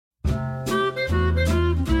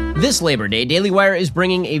This Labor Day, Daily Wire is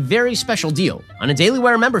bringing a very special deal on a Daily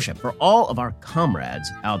Wire membership for all of our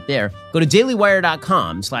comrades out there. Go to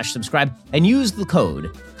dailywire.com/subscribe and use the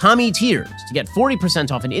code COMMIETEARS to get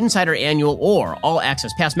 40% off an Insider Annual or All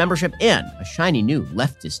Access Pass membership and a shiny new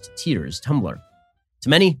Leftist Tears tumbler. To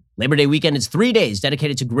many, Labor Day weekend is 3 days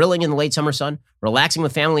dedicated to grilling in the late summer sun, relaxing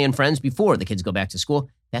with family and friends before the kids go back to school.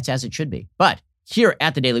 That's as it should be. But here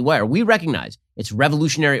at the Daily Wire, we recognize its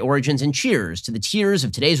revolutionary origins and cheers to the tears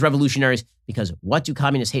of today's revolutionaries, because what do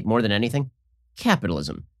communists hate more than anything?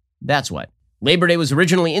 Capitalism. That's what. Labor Day was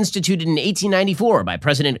originally instituted in 1894 by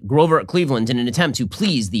President Grover Cleveland in an attempt to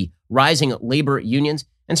please the rising labor unions.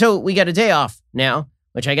 And so we got a day off now,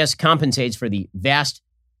 which I guess compensates for the vast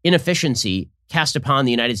inefficiency cast upon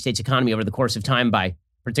the United States economy over the course of time by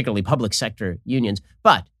particularly public sector unions.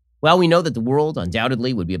 But while we know that the world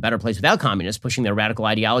undoubtedly would be a better place without communists pushing their radical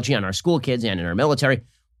ideology on our school kids and in our military,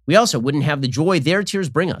 we also wouldn't have the joy their tears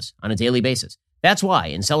bring us on a daily basis. That's why,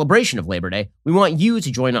 in celebration of Labor Day, we want you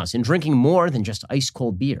to join us in drinking more than just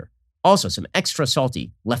ice-cold beer. Also, some extra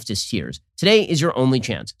salty leftist tears. Today is your only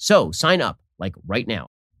chance, so sign up, like right now.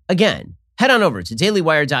 Again, head on over to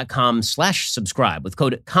dailywire.com/subscribe with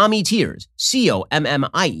code COMMIETEARS,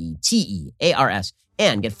 COMMIETEARS,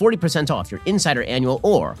 and get 40% off your Insider Annual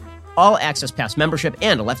or All Access Pass membership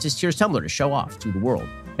and a Leftist Tears tumbler to show off to the world.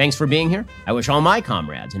 Thanks for being here. I wish all my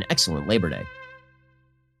comrades an excellent Labor Day.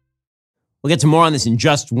 We'll get to more on this in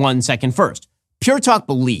just 1 second. First, Pure Talk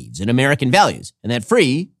believes in American values, and that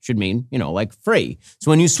free should mean, like free. So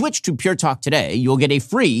when you switch to Pure Talk today, you'll get a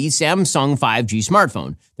free Samsung 5G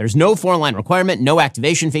smartphone. There's no foreign-line requirement, no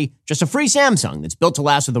activation fee, just a free Samsung that's built to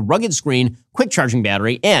last with a rugged screen, quick charging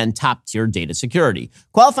battery, and top-tier data security.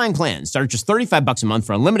 Qualifying plans start at just $35 a month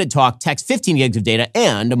for unlimited talk, text, 15 gigs of data,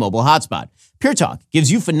 and a mobile hotspot. Pure Talk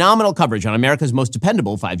gives you phenomenal coverage on America's most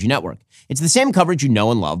dependable 5G network. It's the same coverage you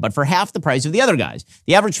know and love, but for half the price of the other guys.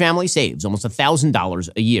 The average family saves almost $1,000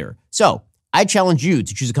 a year. So I challenge you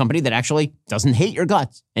to choose a company that actually doesn't hate your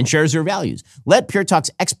guts and shares your values. Let Pure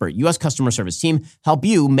Talk's expert U.S. customer service team help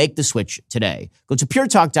you make the switch today. Go to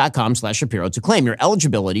puretalk.com/Shapiro to claim your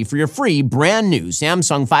eligibility for your free brand new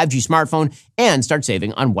Samsung 5G smartphone and start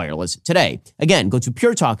saving on wireless today. Again, go to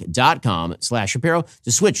puretalk.com/Shapiro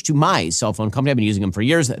to switch to my cell phone company. I've been using them for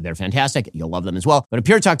years. They're fantastic. You'll love them as well. Go to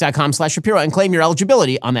puretalk.com/Shapiro and claim your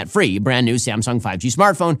eligibility on that free brand new Samsung 5G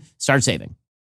smartphone. Start saving.